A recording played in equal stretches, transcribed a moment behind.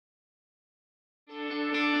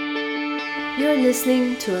You're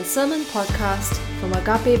listening to a sermon podcast from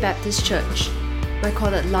Agape Baptist Church,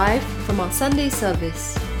 recorded live from our Sunday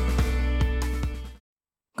service.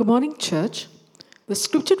 Good morning, church. The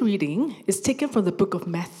scripture reading is taken from the book of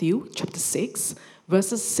Matthew, chapter 6,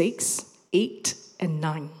 verses 6, 8, and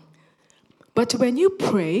 9. But when you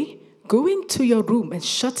pray, go into your room and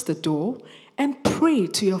shut the door and pray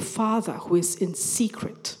to your Father who is in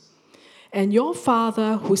secret. And your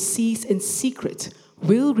Father who sees in secret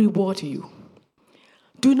will reward you.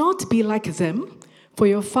 Do not be like them, for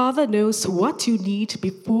your Father knows what you need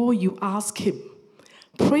before you ask Him.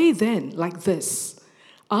 Pray then like this: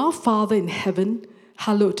 Our Father in heaven,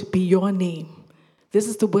 hallowed be your name. This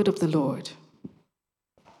is the word of the Lord.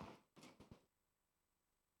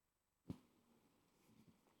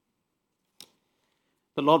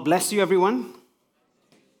 The Lord bless you, everyone.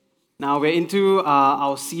 Now we're into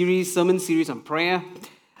our sermon series on prayer.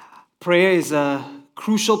 Prayer is a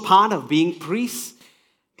crucial part of being priests.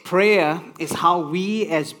 Prayer is how we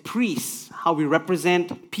as priests, how we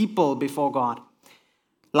represent people before God.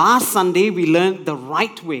 Last Sunday, we learned the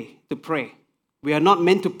right way to pray. We are not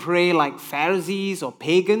meant to pray like Pharisees or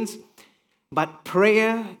pagans, but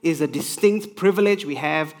prayer is a distinct privilege we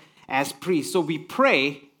have as priests. So we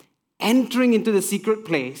pray entering into the secret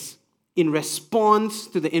place in response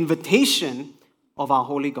to the invitation of our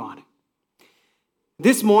holy God.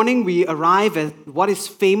 This morning, we arrive at what is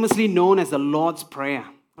famously known as the Lord's Prayer.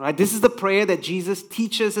 Right? This is the prayer that Jesus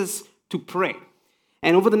teaches us to pray.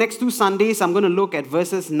 And over the next 2 Sundays, I'm going to look at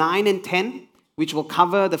verses 9 and 10, which will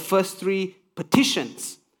cover the first 3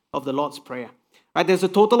 petitions of the Lord's Prayer. Right? There's a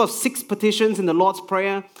total of 6 petitions in the Lord's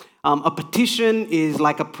Prayer. A petition is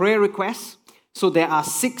like a prayer request. So there are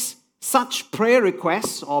 6 such prayer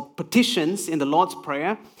requests or petitions in the Lord's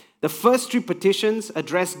Prayer. The first 3 petitions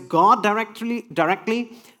address God directly.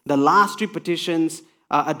 The last 3 petitions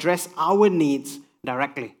address our needs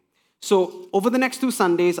directly. So over the next 2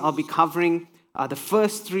 Sundays, I'll be covering the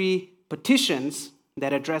first 3 petitions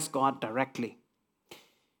that address God directly.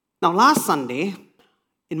 Now, last Sunday,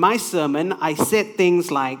 in my sermon, I said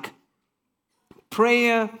things like,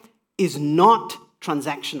 prayer is not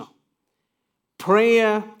transactional.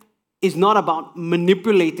 Prayer is not about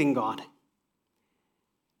manipulating God.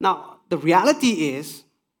 Now, the reality is,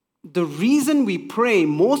 the reason we pray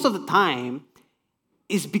most of the time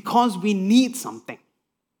is because we need something.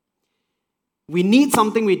 We need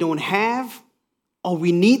something we don't have, or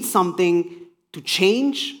we need something to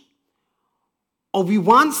change, or we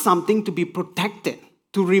want something to be protected,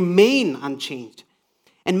 to remain unchanged.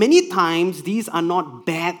 And many times, these are not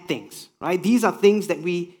bad things, right? These are things that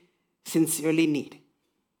we sincerely need.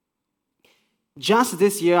 Just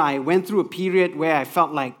this year, I went through a period where I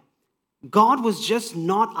felt like God was just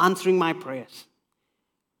not answering my prayers.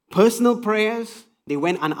 Personal prayers, they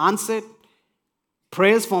went unanswered.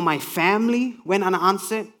 Prayers for my family went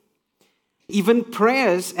unanswered. Even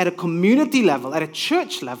prayers at a community level, at a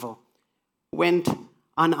church level, went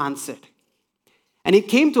unanswered. And it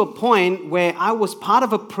came to a point where I was part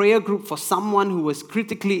of a prayer group for someone who was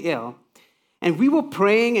critically ill. And we were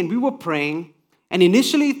praying, and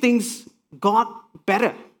initially things got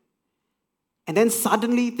better. And then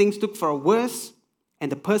suddenly things took for a worse, and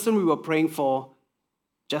the person we were praying for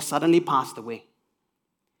just suddenly passed away.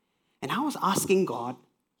 And I was asking God,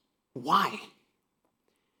 why?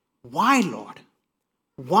 Why, Lord?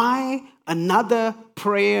 Why another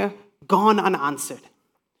prayer gone unanswered?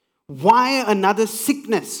 Why another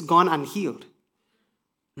sickness gone unhealed?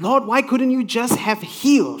 Lord, why couldn't you just have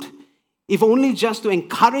healed, if only just to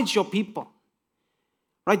encourage your people?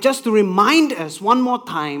 Right? Just to remind us one more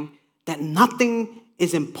time that nothing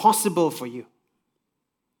is impossible for you.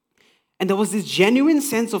 And there was this genuine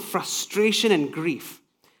sense of frustration and grief.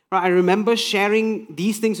 Right? I remember sharing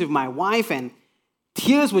these things with my wife, and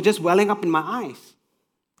tears were just welling up in my eyes.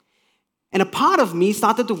 And a part of me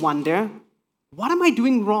started to wonder, what am I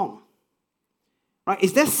doing wrong? Right?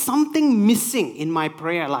 Is there something missing in my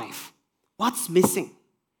prayer life? What's missing?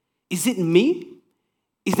 Is it me?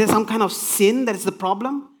 Is there some kind of sin that is the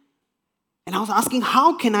problem? And I was asking,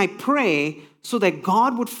 how can I pray so that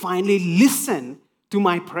God would finally listen to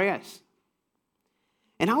my prayers?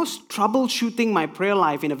 And I was troubleshooting my prayer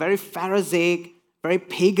life in a very Pharisaic, very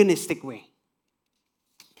paganistic way.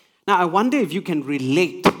 Now, I wonder if you can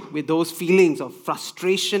relate with those feelings of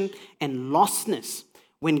frustration and lostness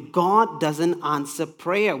when God doesn't answer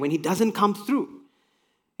prayer, when He doesn't come through.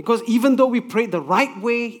 Because even though we prayed the right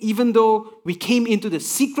way, even though we came into the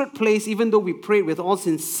secret place, even though we prayed with all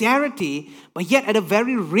sincerity, but yet at a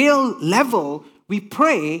very real level, we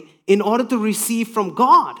pray in order to receive from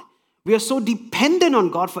God. We are so dependent on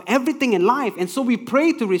God for everything in life. And so we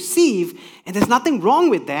pray to receive, and there's nothing wrong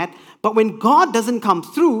with that. But when God doesn't come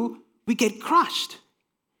through, we get crushed.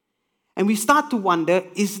 And we start to wonder,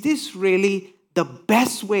 is this really the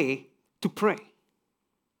best way to pray?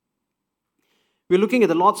 We're looking at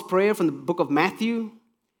the Lord's Prayer from the book of Matthew.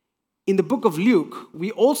 In the book of Luke,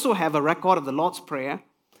 we also have a record of the Lord's Prayer.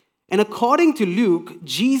 And according to Luke,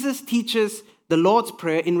 Jesus teaches the Lord's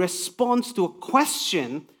Prayer in response to a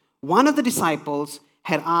question one of the disciples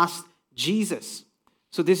had asked Jesus.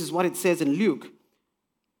 So this is what it says in Luke.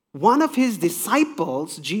 One of his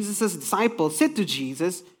disciples, Jesus' disciples, said to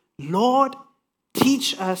Jesus, "Lord,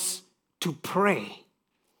 teach us to pray."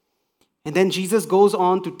 And then Jesus goes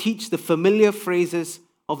on to teach the familiar phrases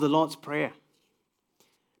of the Lord's Prayer.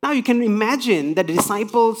 Now you can imagine that the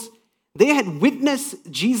disciples, they had witnessed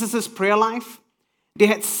Jesus' prayer life. They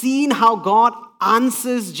had seen how God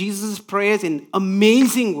answers Jesus' prayers in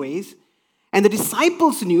amazing ways. And the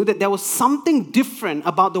disciples knew that there was something different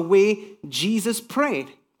about the way Jesus prayed.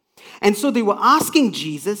 And so they were asking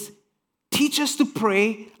Jesus, teach us to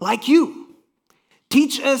pray like you.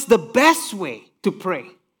 Teach us the best way to pray.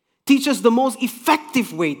 Teach us the most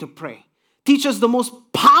effective way to pray. Teach us the most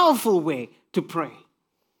powerful way to pray.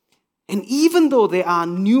 And even though there are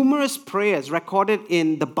numerous prayers recorded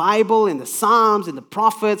in the Bible, in the Psalms, in the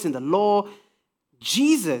prophets, in the law,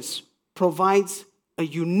 Jesus provides a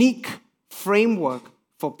unique framework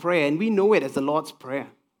for prayer, and we know it as the Lord's Prayer.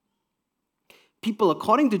 People,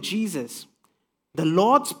 according to Jesus, the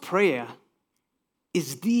Lord's Prayer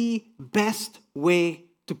is the best way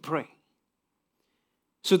to pray.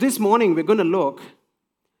 So this morning, we're going to look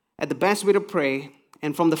at the best way to pray.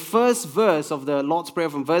 And from the first verse of the Lord's Prayer,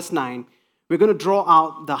 from verse 9, we're going to draw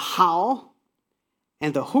out the how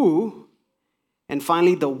and the who, and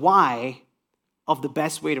finally the why of the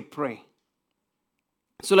best way to pray.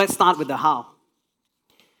 So let's start with the how.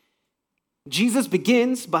 Jesus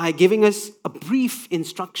begins by giving us a brief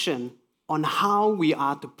instruction on how we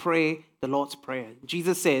are to pray the Lord's Prayer.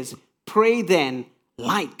 Jesus says, "Pray then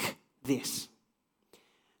like this."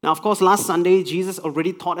 Now, of course, last Sunday, Jesus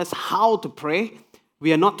already taught us how to pray.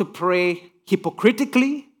 We are not to pray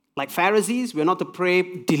hypocritically, like Pharisees. We are not to pray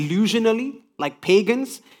delusionally, like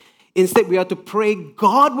pagans. Instead, we are to pray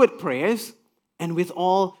Godward prayers and with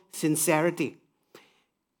all sincerity.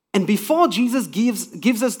 And before Jesus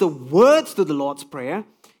gives us the words to the Lord's Prayer,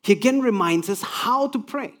 he again reminds us how to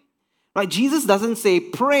pray. Right? Jesus doesn't say,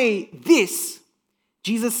 pray this.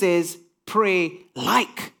 Jesus says, pray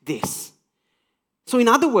like this. So in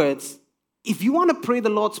other words, if you want to pray the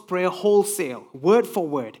Lord's Prayer wholesale, word for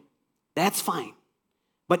word, that's fine.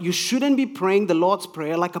 But you shouldn't be praying the Lord's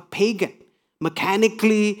Prayer like a pagan,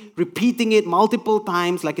 mechanically repeating it multiple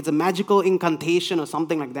times like it's a magical incantation or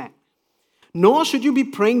something like that. Nor should you be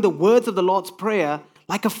praying the words of the Lord's Prayer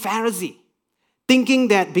like a Pharisee, thinking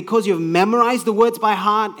that because you've memorized the words by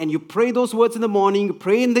heart and you pray those words in the morning, you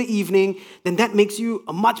pray in the evening, then that makes you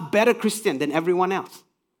a much better Christian than everyone else.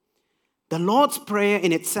 The Lord's Prayer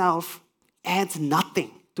in itself adds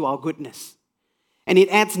nothing to our goodness. And it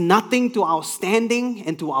adds nothing to our standing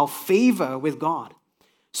and to our favor with God.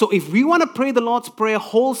 So if we want to pray the Lord's Prayer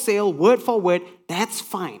wholesale, word for word, that's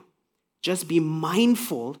fine. Just be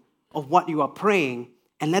mindful of what you are praying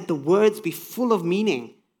and let the words be full of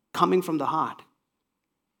meaning coming from the heart.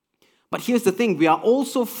 But here's the thing, we are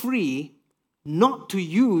also free not to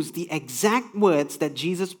use the exact words that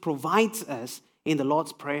Jesus provides us in the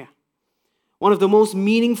Lord's Prayer. One of the most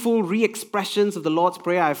meaningful re-expressions of the Lord's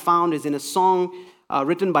Prayer I found is in a song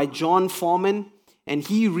written by John Foreman, and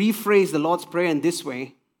he rephrased the Lord's Prayer in this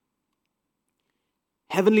way: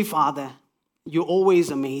 Heavenly Father, you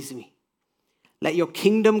always amaze me. Let your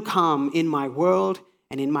kingdom come in my world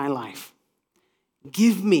and in my life.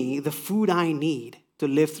 Give me the food I need to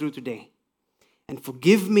live through today. And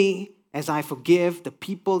forgive me as I forgive the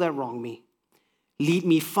people that wrong me. Lead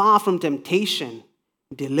me far from temptation.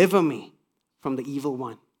 Deliver me from the evil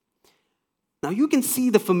one. Now you can see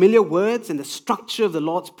the familiar words and the structure of the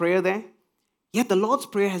Lord's Prayer there. Yet the Lord's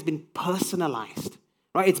Prayer has been personalized.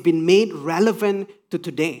 Right? It's been made relevant to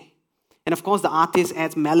today. And of course, the artist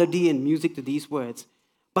adds melody and music to these words.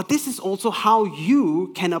 But this is also how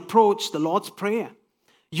you can approach the Lord's Prayer.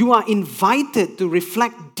 You are invited to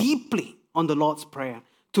reflect deeply on the Lord's Prayer,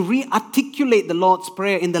 to re-articulate the Lord's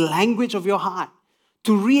Prayer in the language of your heart,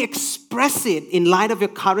 to re-express it in light of your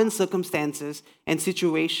current circumstances and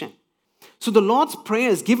situation. So the Lord's Prayer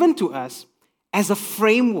is given to us as a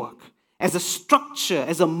framework, as a structure,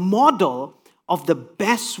 as a model of the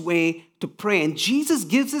best way to pray. And Jesus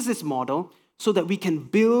gives us this model so that we can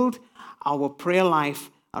build our prayer life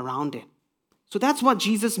around it. So that's what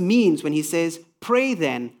Jesus means when he says, pray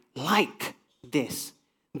then like this.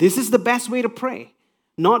 This is the best way to pray.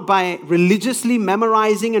 Not by religiously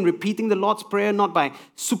memorizing and repeating the Lord's Prayer, not by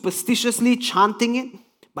superstitiously chanting it,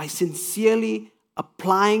 by sincerely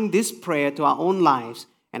applying this prayer to our own lives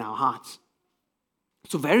and our hearts.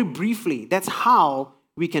 So very briefly, that's how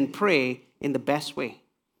we can pray in the best way.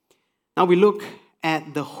 Now we look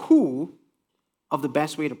at the who of the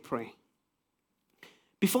best way to pray.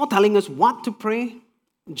 Before telling us what to pray,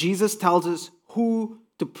 Jesus tells us who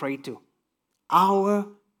to pray to. Our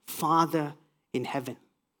Father in heaven.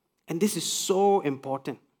 And this is so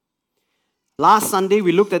important. Last Sunday,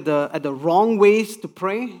 we looked at the wrong ways to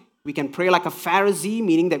pray. We can pray like a Pharisee,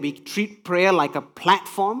 meaning that we treat prayer like a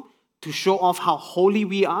platform to show off how holy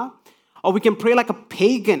we are. Or we can pray like a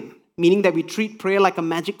pagan, meaning that we treat prayer like a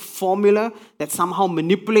magic formula that somehow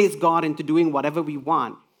manipulates God into doing whatever we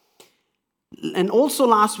want. And also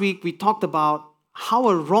last week, we talked about how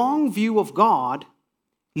a wrong view of God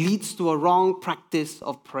leads to a wrong practice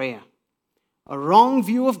of prayer. A wrong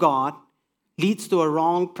view of God leads to a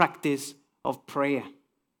wrong practice of prayer.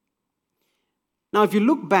 Now, if you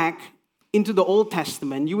look back into the Old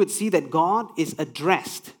Testament, you would see that God is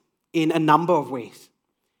addressed in a number of ways.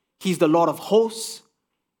 He's the Lord of hosts.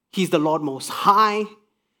 He's the Lord Most High.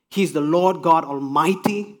 He's the Lord God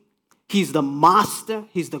Almighty. He's the Master.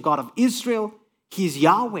 He's the God of Israel. He's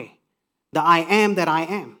Yahweh, the I am that I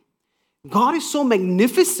am. God is so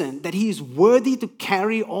magnificent that he is worthy to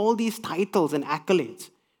carry all these titles and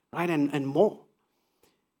accolades, right, and more.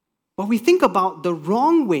 But we think about the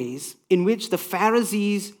wrong ways in which the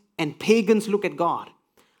Pharisees and pagans look at God.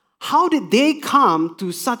 How did they come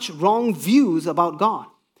to such wrong views about God?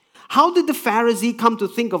 How did the Pharisee come to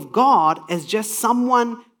think of God as just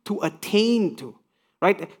someone to attain to?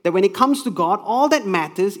 Right? That when it comes to God, all that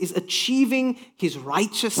matters is achieving his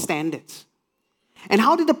righteous standards. And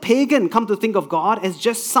how did the pagan come to think of God as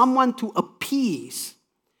just someone to appease?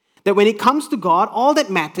 That when it comes to God, all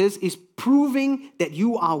that matters is proving that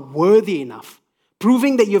you are worthy enough.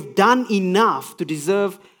 Proving that you've done enough to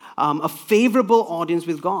deserve a favorable audience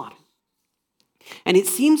with God. And it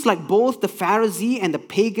seems like both the Pharisee and the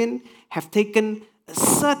pagan have taken a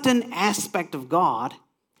certain aspect of God,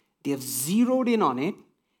 they have zeroed in on it,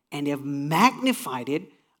 and they have magnified it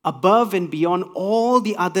above and beyond all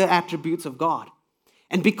the other attributes of God.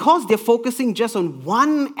 And because they're focusing just on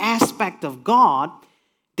one aspect of God,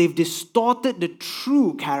 they've distorted the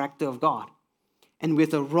true character of God. And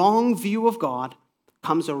with a wrong view of God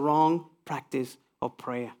comes a wrong practice of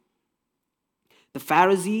prayer. The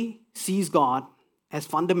Pharisee sees God as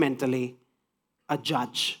fundamentally a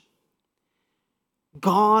judge.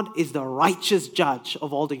 God is the righteous judge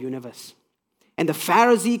of all the universe. And the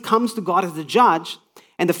Pharisee comes to God as the judge,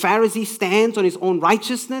 and the Pharisee stands on his own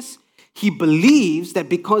righteousness. He believes that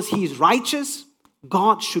because he is righteous,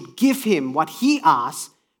 God should give him what he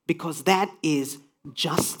asks because that is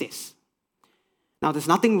justice. Now, there's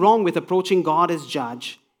nothing wrong with approaching God as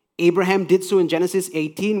judge. Abraham did so in Genesis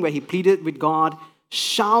 18, where he pleaded with God,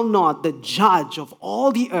 "Shall not the judge of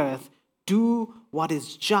all the earth do what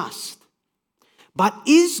is just?" But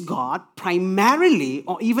is God primarily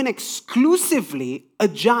or even exclusively a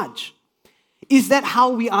judge? Is that how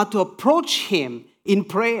we are to approach him in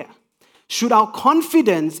prayer? Should our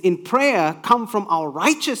confidence in prayer come from our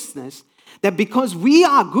righteousness, that because we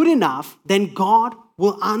are good enough, then God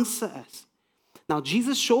will answer us? Now,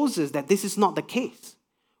 Jesus shows us that this is not the case.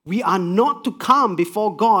 We are not to come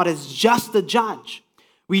before God as just a judge.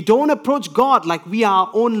 We don't approach God like we are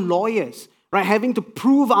our own lawyers, right? Having to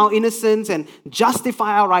prove our innocence and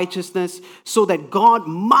justify our righteousness so that God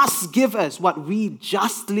must give us what we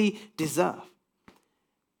justly deserve.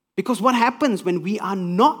 Because what happens when we are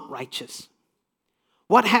not righteous?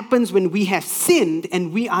 What happens when we have sinned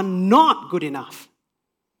and we are not good enough?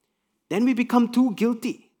 Then we become too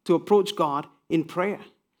guilty to approach God in prayer.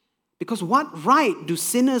 Because what right do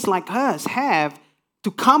sinners like us have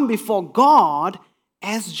to come before God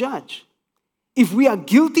as judge? If we are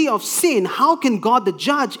guilty of sin, how can God the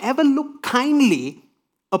judge ever look kindly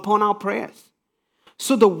upon our prayers?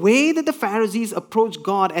 So the way that the Pharisees approach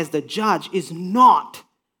God as the judge is not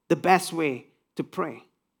the best way to pray.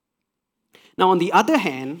 Now, on the other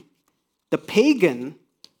hand, the pagan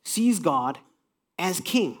sees God as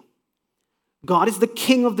king. God is the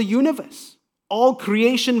king of the universe. All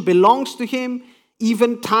creation belongs to him.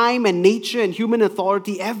 Even time and nature and human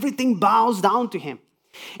authority, everything bows down to him.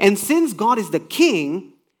 And since God is the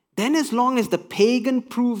king, then as long as the pagan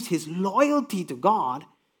proves his loyalty to God,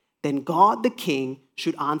 then God the king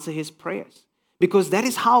should answer his prayers. Because that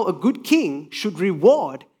is how a good king should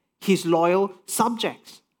reward his loyal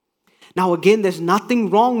subjects. Now again, there's nothing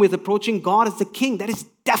wrong with approaching God as the king. That is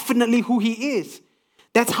definitely who he is.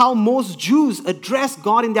 That's how most Jews address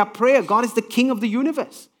God in their prayer. God is the king of the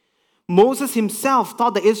universe. Moses himself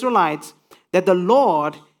taught the Israelites that the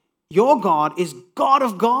Lord, your God, is God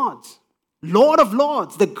of gods, Lord of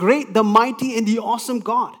lords, the great, the mighty, and the awesome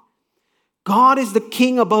God. God is the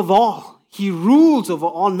king above all. He rules over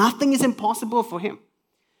all. Nothing is impossible for him.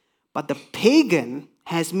 But the pagan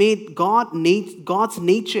has made God's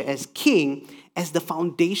nature as king as the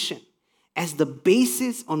foundation, as the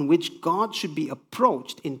basis on which God should be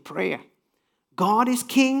approached in prayer. God is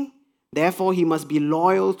king, therefore he must be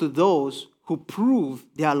loyal to those who prove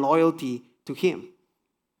their loyalty to him.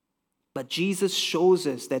 But Jesus shows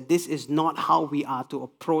us that this is not how we are to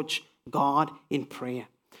approach God in prayer.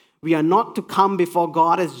 We are not to come before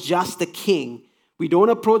God as just a king. We don't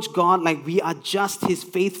approach God like we are just his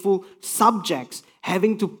faithful subjects,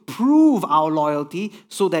 having to prove our loyalty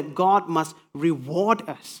so that God must reward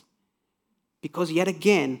us. Because yet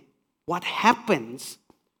again, what happens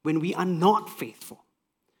when we are not faithful?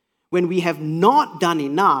 When we have not done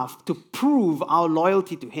enough to prove our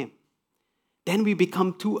loyalty to him? Then we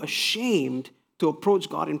become too ashamed to approach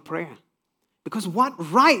God in prayer. Because what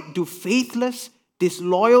right do faithless,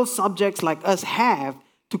 disloyal subjects like us have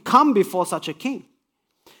to come before such a king?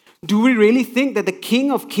 Do we really think that the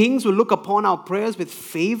King of Kings will look upon our prayers with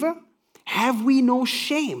favor? Have we no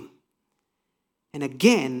shame? And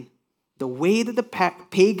again, the way that the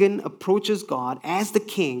pagan approaches God as the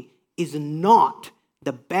king is not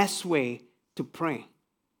the best way to pray.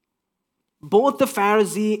 Both the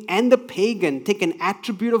Pharisee and the pagan take an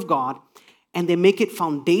attribute of God and they make it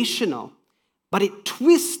foundational, but it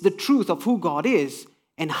twists the truth of who God is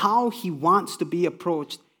and how he wants to be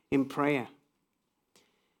approached in prayer.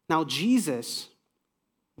 Now Jesus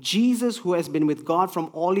who has been with God from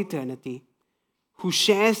all eternity, who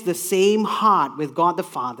shares the same heart with God the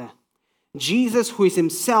Father, Jesus who is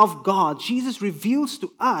himself God, Jesus reveals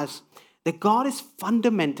to us that God is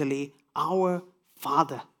fundamentally our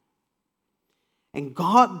Father. And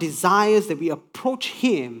God desires that we approach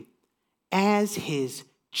him as his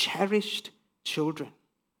cherished children.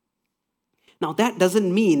 Now that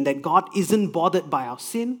doesn't mean that God isn't bothered by our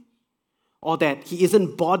sin, or that he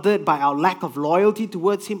isn't bothered by our lack of loyalty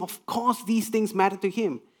towards him. Of course, these things matter to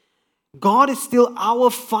him. God is still our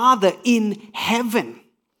Father in heaven.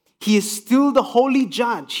 He is still the holy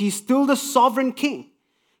judge. He is still the sovereign king.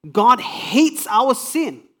 God hates our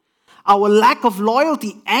sin. Our lack of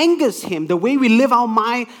loyalty angers him. The way we live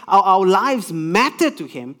our lives matter to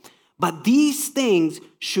him. But these things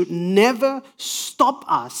should never stop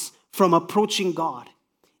us from approaching God.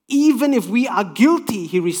 Even if we are guilty,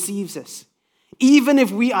 he receives us. Even if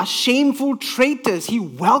we are shameful traitors, he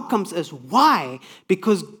welcomes us. Why?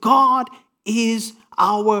 Because God is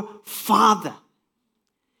our Father.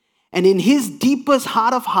 And in his deepest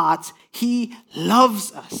heart of hearts, he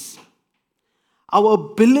loves us. Our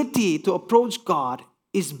ability to approach God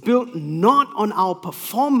is built not on our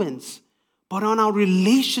performance, but on our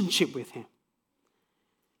relationship with him.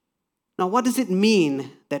 Now, what does it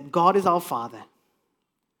mean that God is our Father?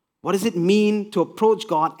 What does it mean to approach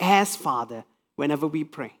God as Father whenever we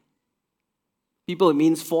pray? People, it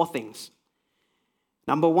means 4 things.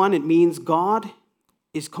 Number 1, it means God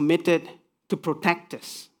is committed to protect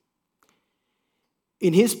us.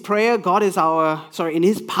 In his power, God is our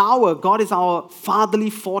fatherly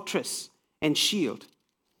fortress and shield.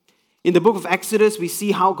 In the book of Exodus, we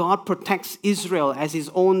see how God protects Israel as his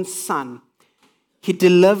own son. He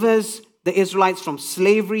delivers the Israelites from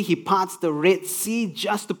slavery. He parts the Red Sea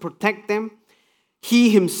just to protect them. He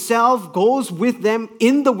himself goes with them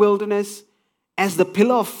in the wilderness as the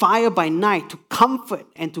pillar of fire by night to comfort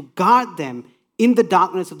and to guard them in the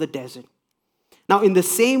darkness of the desert. Now, in the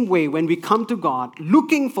same way, when we come to God,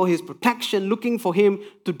 looking for his protection, looking for him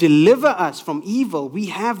to deliver us from evil, we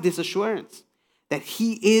have this assurance that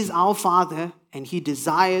he is our Father and he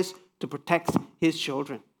desires to protect his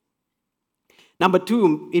children. Number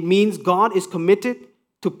 2, it means God is committed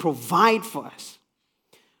to provide for us.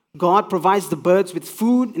 God provides the birds with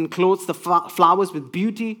food and clothes the flowers with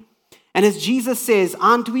beauty. And as Jesus says,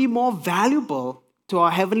 aren't we more valuable to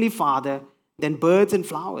our Heavenly Father than birds and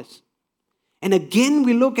flowers? And again,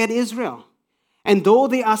 we look at Israel. And though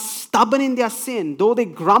they are stubborn in their sin, though they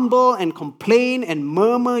grumble and complain and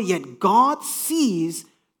murmur, yet God sees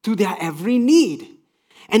to their every need.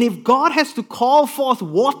 And if God has to call forth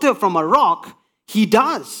water from a rock, he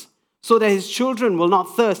does, so that his children will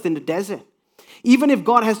not thirst in the desert. Even if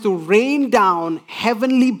God has to rain down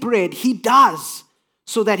heavenly bread, he does,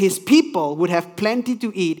 so that his people would have plenty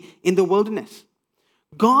to eat in the wilderness.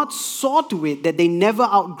 God saw to it that they never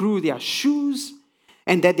outgrew their shoes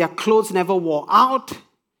and that their clothes never wore out.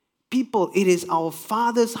 People, it is our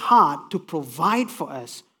Father's heart to provide for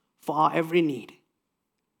us for our every need.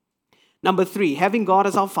 Number 3, having God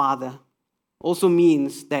as our Father also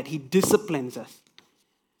means that He disciplines us.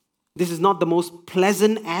 This is not the most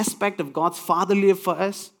pleasant aspect of God's fatherly love for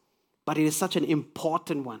us, but it is such an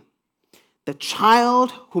important one. The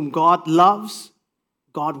child whom God loves,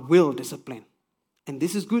 God will discipline. And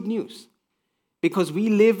this is good news, because we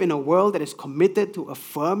live in a world that is committed to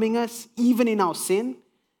affirming us, even in our sin.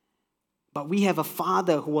 But we have a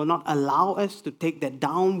Father who will not allow us to take that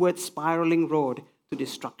downward spiraling road to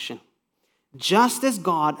destruction. Just as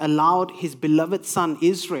God allowed His beloved son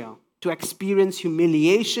Israel to experience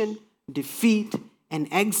humiliation, defeat, and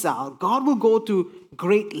exile, God will go to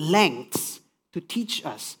great lengths to teach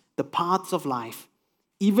us the paths of life,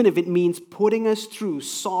 even if it means putting us through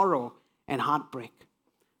sorrow and heartbreak.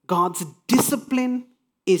 God's discipline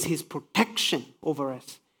is His protection over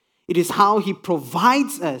us. It is how He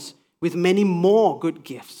provides us with many more good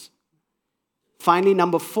gifts. Finally,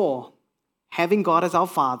 number 4, having God as our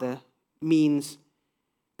Father means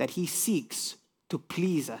that He seeks to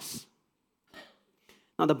please us.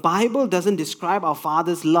 Now, the Bible doesn't describe our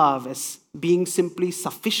Father's love as being simply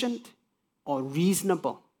sufficient or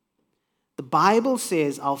reasonable. The Bible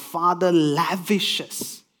says our Father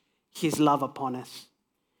lavishes His love upon us.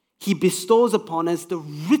 He bestows upon us the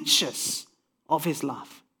riches of His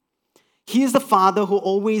love. He is the Father who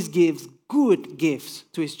always gives good gifts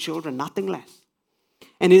to His children, nothing less.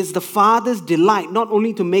 And it is the Father's delight not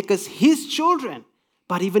only to make us His children,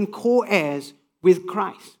 but even co-heirs with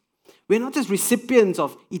Christ. We're not just recipients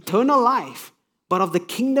of eternal life, but of the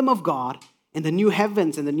kingdom of God and the new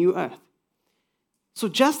heavens and the new earth. So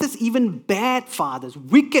just as even bad fathers,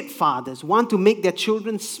 wicked fathers want to make their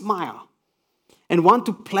children smile and want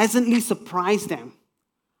to pleasantly surprise them,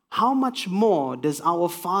 how much more does our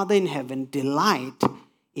Father in heaven delight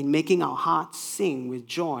in making our hearts sing with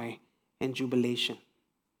joy and jubilation?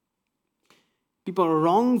 People, a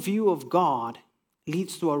wrong view of God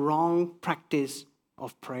leads to a wrong practice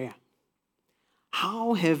of prayer.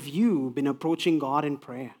 How have you been approaching God in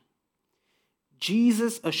prayer?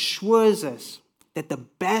 Jesus assures us that the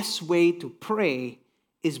best way to pray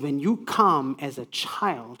is when you come as a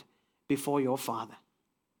child before your Father.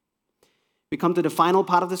 We come to the final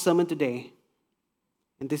part of the sermon today,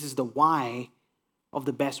 and this is the why of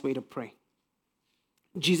the best way to pray.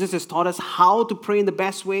 Jesus has taught us how to pray in the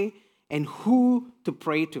best way and who to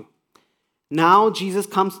pray to. Now Jesus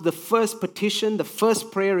comes to the first petition, the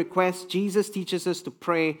first prayer request. Jesus teaches us to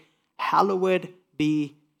pray, hallowed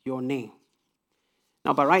be your name.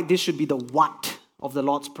 Now, by right, this should be the what of the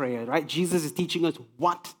Lord's Prayer, right? Jesus is teaching us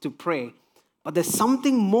what to pray. But there's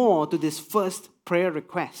something more to this first prayer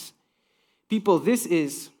request. People, this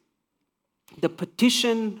is the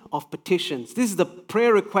petition of petitions. This is the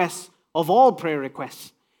prayer request of all prayer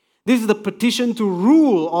requests. This is the petition to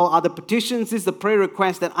rule all other petitions. This is the prayer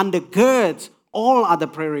request that undergirds all other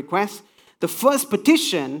prayer requests. The first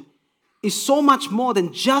petition is so much more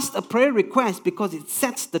than just a prayer request because it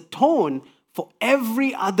sets the tone for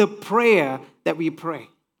every other prayer that we pray.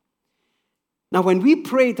 Now, when we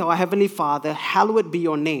pray to our Heavenly Father, hallowed be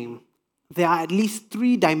your name, there are at least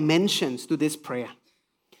 3 dimensions to this prayer.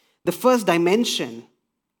 The first dimension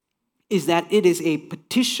is that it is a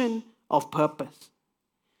petition of purpose.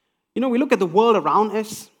 You know, we look at the world around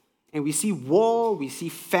us and we see war, we see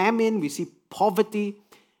famine, we see poverty,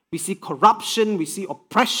 we see corruption, we see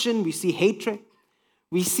oppression, we see hatred.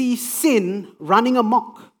 We see sin running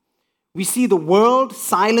amok. We see the world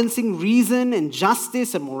silencing reason and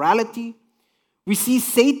justice and morality. We see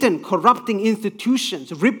Satan corrupting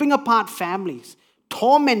institutions, ripping apart families,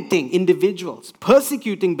 tormenting individuals,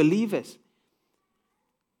 persecuting believers.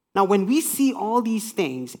 Now, when we see all these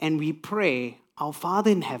things and we pray, our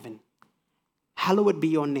Father in heaven, hallowed be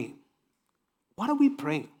your name, what are we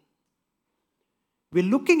praying? We're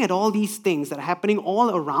looking at all these things that are happening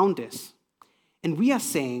all around us, and we are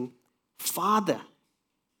saying, Father,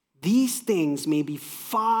 these things may be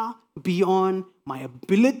far beyond my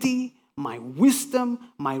ability, my wisdom,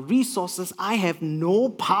 my resources. I have no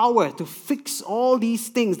power to fix all these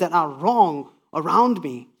things that are wrong around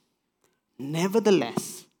me.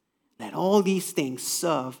 Nevertheless, let all these things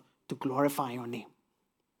serve to glorify your name.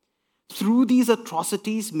 Through these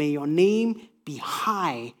atrocities, may your name be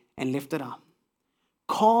high and lifted up.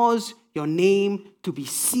 Cause your name to be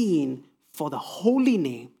seen for the holy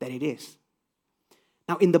name that it is.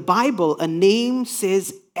 Now, in the Bible, a name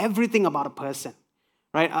says everything about a person,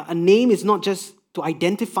 right? A name is not just to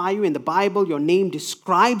identify you. In the Bible, your name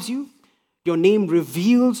describes you. Your name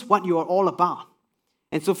reveals what you are all about.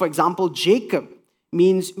 And so, for example, Jacob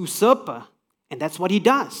means usurper, and that's what he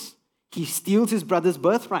does. He steals his brother's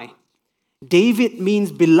birthright. David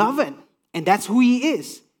means beloved, and that's who he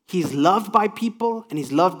is. He's loved by people, and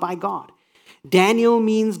he's loved by God. Daniel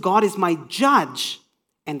means God is my judge,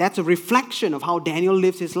 and that's a reflection of how Daniel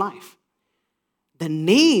lives his life. The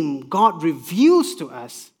name God reveals to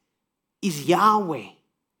us is Yahweh.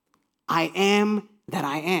 I am that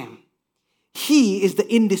I am. He is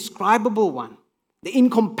the indescribable one, the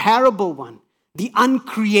incomparable one, the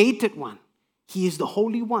uncreated one. He is the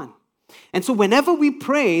Holy One. And so whenever we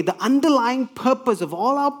pray, the underlying purpose of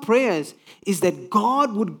all our prayers is that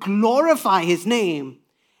God would glorify his name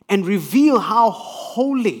and reveal how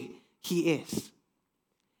holy he is.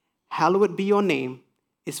 Hallowed be your name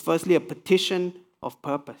is firstly a petition of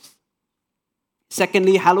purpose.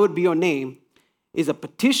 Secondly, hallowed be your name is a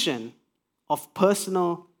petition of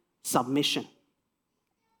personal submission.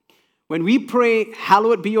 When we pray,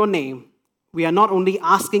 hallowed be your name, we are not only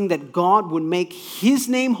asking that God would make his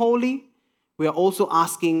name holy, we are also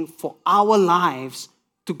asking for our lives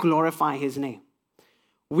to glorify his name.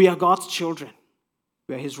 We are God's children.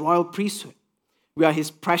 We are his royal priesthood. We are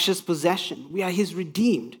his precious possession. We are his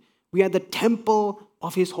redeemed. We are the temple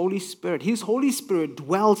of his Holy Spirit. His Holy Spirit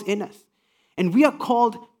dwells in us. And we are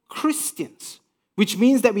called Christians, which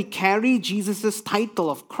means that we carry Jesus' title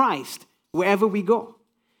of Christ wherever we go.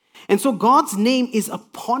 And so God's name is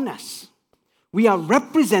upon us. We are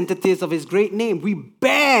representatives of his great name. We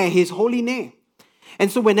bear his holy name. And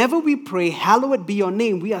so whenever we pray, hallowed be your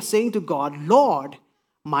name, we are saying to God, Lord,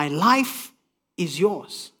 my life is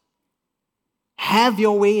yours. Have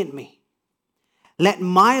your way in me. Let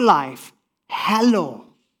my life hallow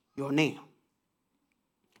your name.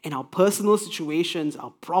 In our personal situations,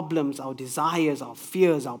 our problems, our desires, our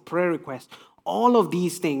fears, our prayer requests, all of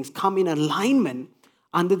these things come in alignment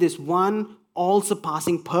under this one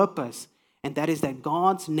all-surpassing purpose, and that is that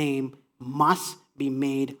God's name must be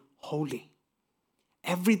made holy.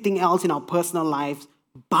 Everything else in our personal lives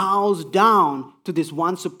bows down to this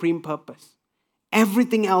one supreme purpose.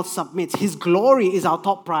 Everything else submits. His glory is our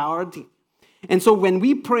top priority. And so when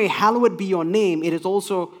we pray, hallowed be your name, it is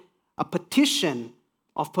also a petition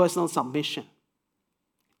of personal submission.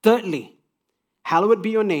 Thirdly, hallowed be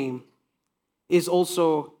your name is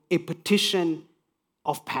also a petition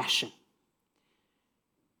of passion.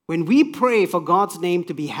 When we pray for God's name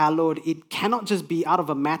to be hallowed, it cannot just be out of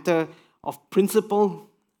a matter of principle.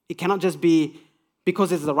 It cannot just be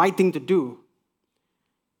because it's the right thing to do.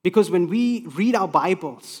 Because when we read our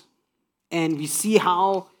Bibles and we see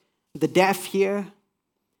how the deaf hear,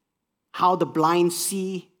 how the blind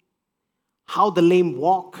see, how the lame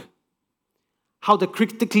walk, how the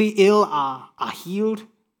critically ill are healed,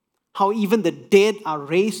 how even the dead are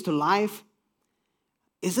raised to life,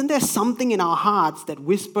 isn't there something in our hearts that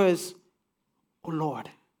whispers, oh Lord,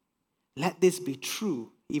 let this be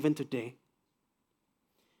true even today?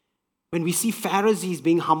 When we see Pharisees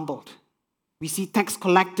being humbled, we see tax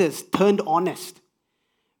collectors turned honest,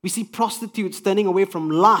 we see prostitutes turning away from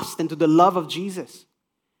lust and to the love of Jesus.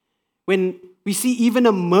 When we see even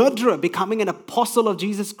a murderer becoming an apostle of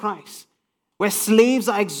Jesus Christ, where slaves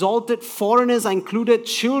are exalted, foreigners are included,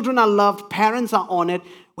 children are loved, parents are honored.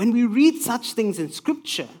 When we read such things in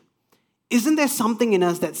Scripture, isn't there something in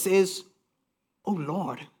us that says, oh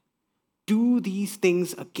Lord, do these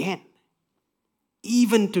things again?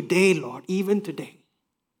 Even today, Lord, even today.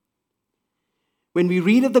 When we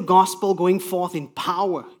read of the gospel going forth in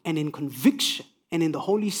power and in conviction and in the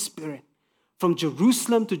Holy Spirit, from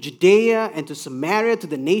Jerusalem to Judea and to Samaria to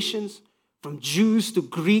the nations, from Jews to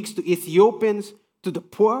Greeks to Ethiopians to the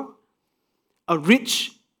poor, a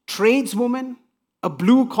rich tradeswoman, a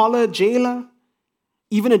blue-collar jailer,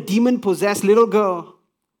 even a demon-possessed little girl,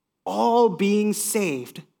 all being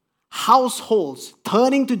saved, households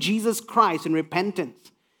turning to Jesus Christ in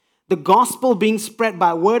repentance, the gospel being spread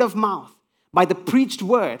by word of mouth, by the preached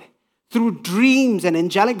word, through dreams and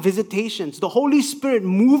angelic visitations, the Holy Spirit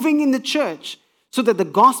moving in the church so that the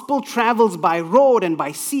gospel travels by road and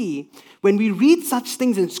by sea. When we read such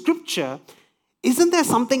things in Scripture, isn't there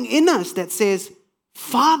something in us that says,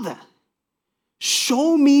 Father,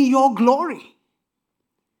 show me your glory.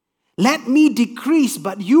 Let me decrease,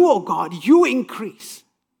 but you, O God, you increase.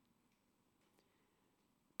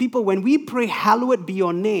 People, when we pray, hallowed be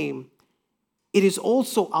your name, it is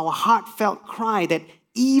also our heartfelt cry that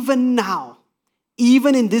even now,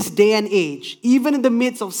 even in this day and age, even in the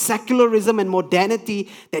midst of secularism and modernity,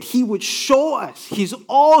 that he would show us his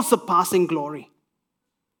all-surpassing glory.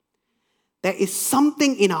 There is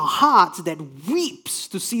something in our hearts that weeps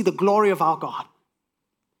to see the glory of our God.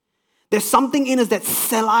 There's something in us that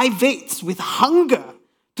salivates with hunger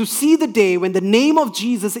to see the day when the name of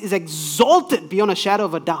Jesus is exalted beyond a shadow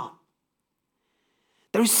of a doubt.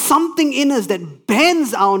 There is something in us that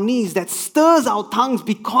bends our knees, that stirs our tongues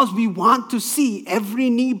because we want to see every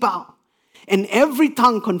knee bow and every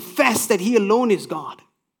tongue confess that He alone is God.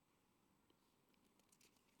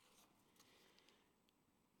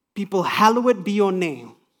 People, hallowed be your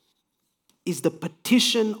name is the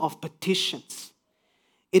petition of petitions.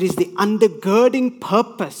 It is the undergirding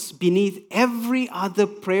purpose beneath every other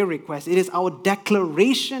prayer request. It is our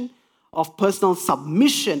declaration of personal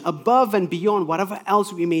submission above and beyond whatever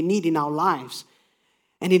else we may need in our lives.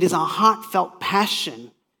 And it is our heartfelt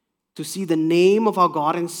passion to see the name of our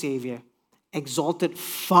God and Savior exalted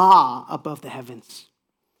far above the heavens.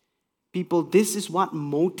 People, this is what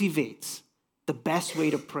motivates the best way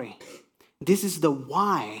to pray. This is the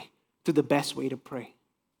why to the best way to pray.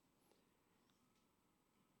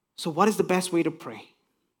 So what is the best way to pray?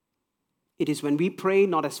 It is when we pray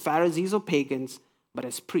not as Pharisees or pagans, but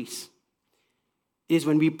as priests. It is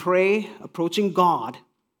when we pray approaching God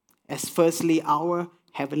as firstly our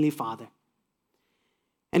Heavenly Father.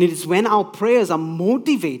 And it is when our prayers are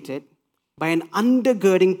motivated by an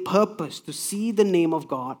undergirding purpose to see the name of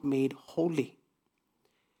God made holy.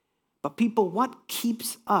 But people, what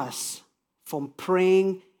keeps us from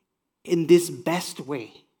praying in this best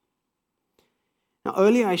way? Now,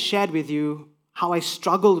 earlier I shared with you how I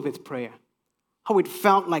struggled with prayer, how it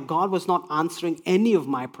felt like God was not answering any of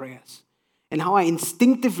my prayers, and how I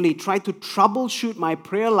instinctively tried to troubleshoot my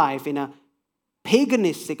prayer life in a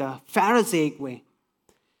paganistic, a Pharisaic way.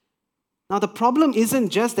 Now, the problem isn't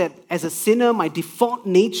just that as a sinner, my default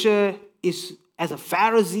nature is as a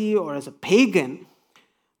Pharisee or as a pagan.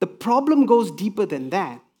 The problem goes deeper than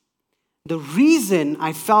that. The reason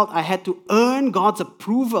I felt I had to earn God's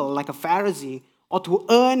approval like a Pharisee or to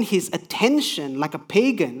earn His attention like a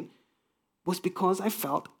pagan was because I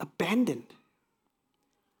felt abandoned.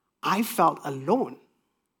 I felt alone.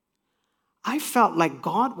 I felt like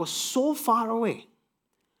God was so far away.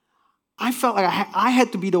 I felt like I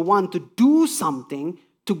had to be the one to do something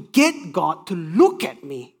to get God to look at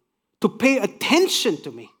me, to pay attention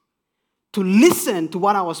to me, to listen to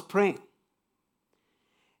what I was praying.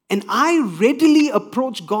 And I readily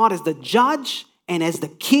approached God as the judge and as the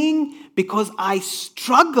king because I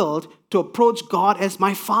struggled to approach God as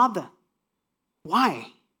my Father. Why?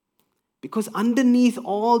 Because underneath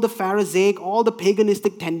all the Pharisaic, all the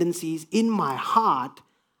paganistic tendencies in my heart,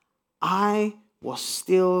 I was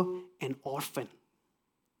still an orphan.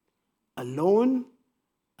 Alone,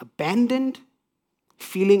 abandoned,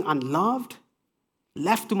 feeling unloved,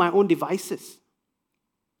 left to my own devices.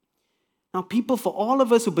 Now, people, for all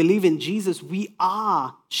of us who believe in Jesus, we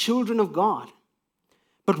are children of God.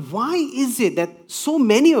 But why is it that so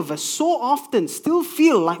many of us so often still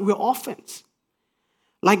feel like we're orphans?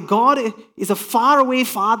 Like God is a faraway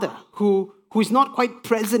Father who is not quite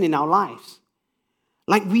present in our lives.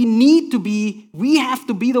 Like we have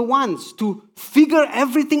to be the ones to figure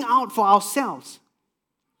everything out for ourselves.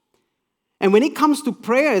 And when it comes to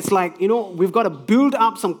prayer, it's like, we've got to build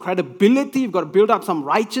up some credibility, we've got to build up some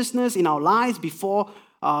righteousness in our lives before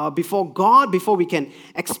God, before we can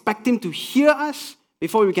expect Him to hear us,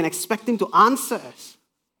 before we can expect Him to answer us.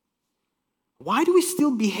 Why do we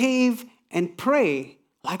still behave and pray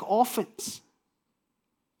like orphans?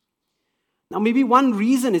 Now, maybe one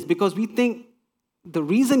reason is because we think the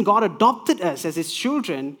reason God adopted us as His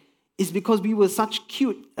children is because we were such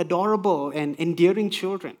cute, adorable, and endearing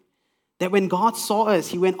children. That when God saw us,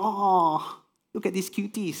 He went, "Oh, look at these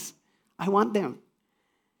cuties. I want them."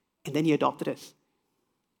 And then He adopted us.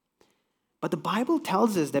 But the Bible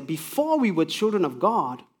tells us that before we were children of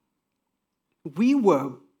God, we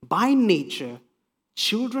were by nature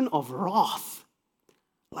children of wrath,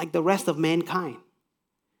 like the rest of mankind.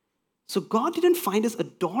 So God didn't find us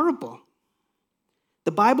adorable.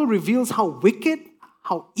 The Bible reveals how wicked,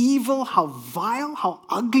 how evil, how vile, how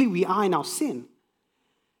ugly we are in our sin.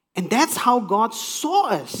 And that's how God saw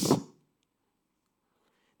us.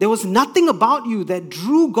 There was nothing about you that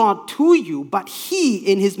drew God to you, but He,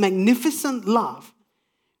 in His magnificent love,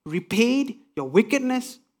 repaid your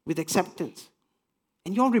wickedness with acceptance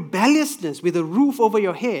and your rebelliousness with a roof over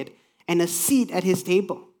your head and a seat at His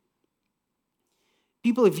table.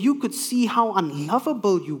 People, if you could see how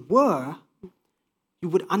unlovable you were, you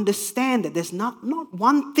would understand that there's not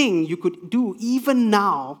one thing you could do even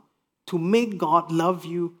now to make God love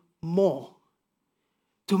you more,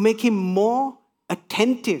 to make Him more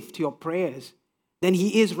attentive to your prayers than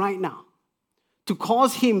He is right now, to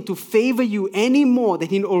cause Him to favor you any more than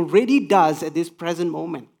He already does at this present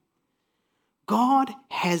moment. God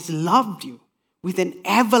has loved you with an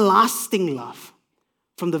everlasting love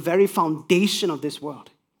from the very foundation of this world.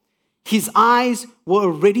 His eyes were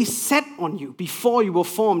already set on you before you were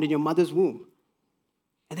formed in your mother's womb.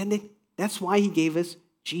 And then that's why he gave us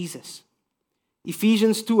Jesus.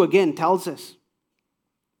 Ephesians 2 again tells us,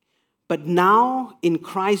 but now in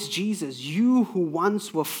Christ Jesus, you who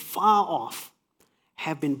once were far off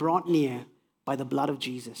have been brought near by the blood of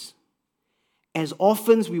Jesus. As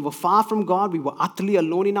orphans, we were far from God. We were utterly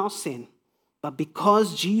alone in our sin. But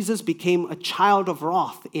because Jesus became a child of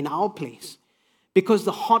wrath in our place, because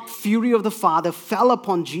the hot fury of the Father fell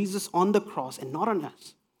upon Jesus on the cross and not on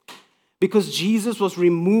us, because Jesus was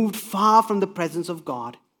removed far from the presence of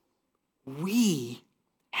God, we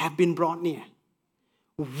have been brought near.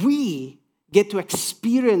 We get to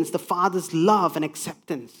experience the Father's love and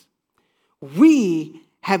acceptance. We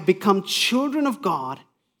have become children of God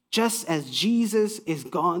just as Jesus is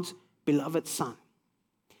God's beloved Son.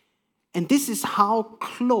 And this is how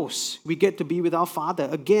close we get to be with our Father.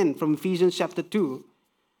 Again, from Ephesians chapter 2.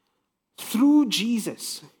 Through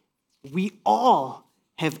Jesus, we all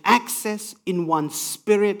have access in one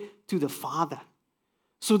spirit to the Father.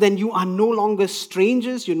 So then you are no longer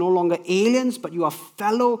strangers, you're no longer aliens, but you are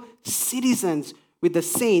fellow citizens with the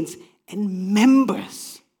saints and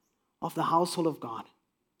members of the household of God.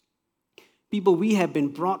 People, we have been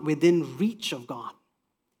brought within reach of God.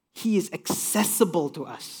 He is accessible to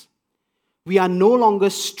us. We are no longer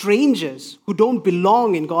strangers who don't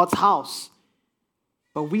belong in God's house,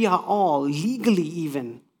 but we are all, legally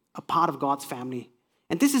even, a part of God's family.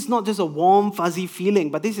 And this is not just a warm, fuzzy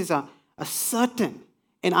feeling, but this is a certain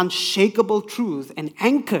and unshakable truth and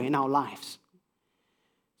anchor in our lives.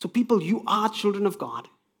 So people, you are children of God.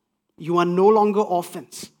 You are no longer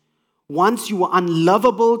orphans. Once you were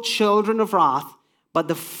unlovable children of wrath, but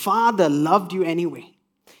the Father loved you anyway.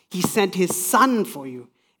 He sent His Son for you,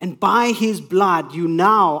 and by His blood, you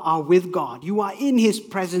now are with God. You are in His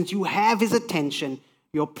presence. You have His attention.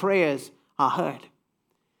 Your prayers are heard.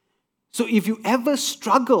 So if you ever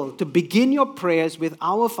struggle to begin your prayers with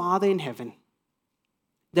our Father in heaven,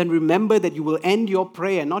 then remember that you will end your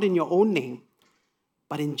prayer not in your own name,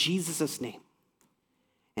 but in Jesus' name.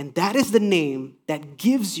 And that is the name that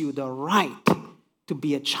gives you the right to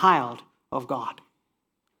be a child of God.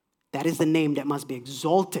 That is the name that must be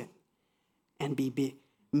exalted and be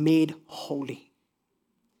made holy.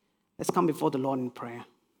 Let's come before the Lord in prayer.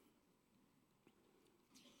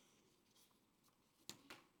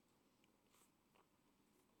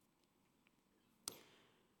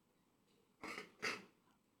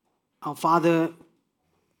 Our Father,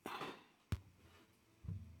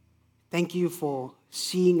 thank you for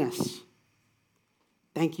seeing us.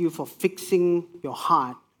 Thank you for fixing your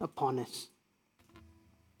heart upon us.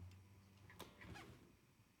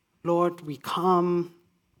 Lord, we come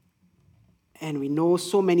and we know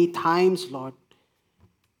so many times, Lord,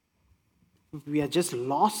 we are just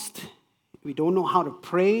lost. We don't know how to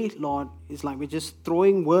pray, Lord. It's like we're just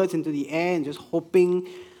throwing words into the air and just hoping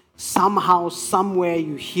somehow, somewhere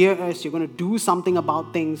you hear us, you're going to do something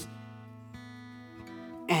about things.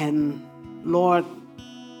 And Lord,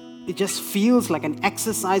 it just feels like an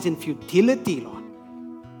exercise in futility, Lord.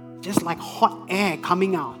 Just like hot air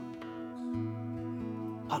coming out.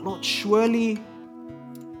 But Lord, surely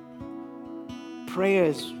prayer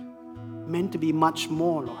is meant to be much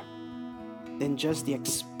more, Lord, than just the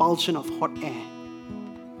expulsion of hot air.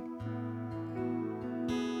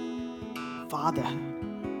 Father,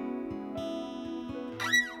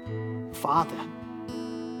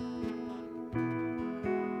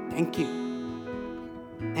 thank you.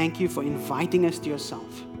 Thank you for inviting us to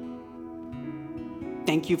yourself.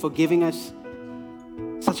 Thank you for giving us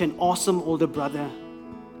such an awesome older brother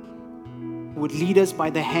who would lead us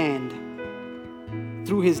by the hand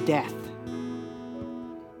through his death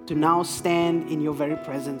to now stand in your very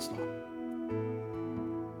presence, Lord.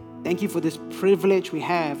 Thank you for this privilege we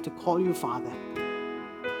have to call you Father.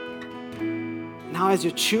 Now as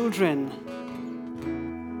your children,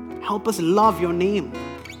 help us love your name.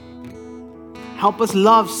 Help us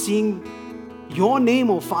love seeing your name,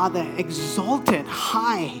 O Father, exalted,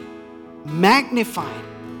 high, magnified.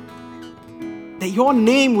 That your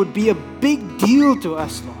name would be a big deal to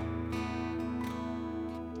us, Lord.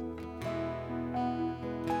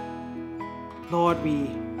 Lord, we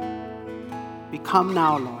come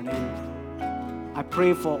now, Lord, and I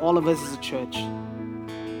pray for all of us as a church.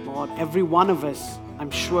 Lord, every one of us, I'm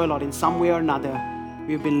sure, Lord, in some way or another,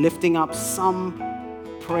 we've been lifting up some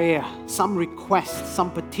prayer, some request,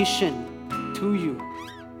 some petition to you.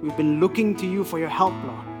 We've been looking to you for your help,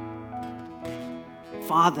 Lord.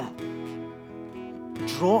 Father,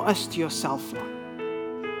 Draw us to yourself,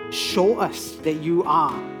 Lord. Show us that you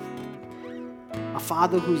are a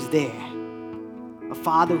Father who's there, a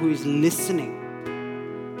Father who is listening,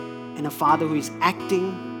 and a Father who is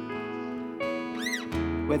acting,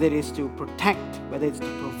 whether it is to protect, whether it's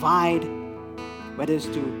to provide, whether it's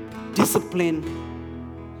to discipline,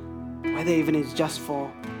 whether even it's just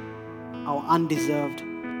for our undeserved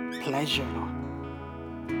pleasure, Lord.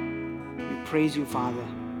 We praise you, Father.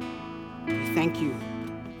 We thank you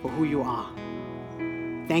for who you are.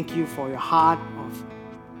 Thank you for your heart of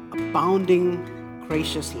abounding,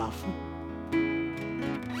 gracious love.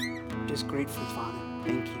 Just grateful, Father.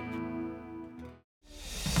 Thank you.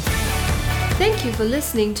 Thank you for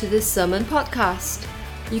listening to this sermon podcast.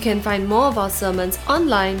 You can find more of our sermons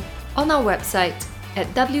online on our website at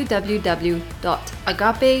www.agape.org.sg.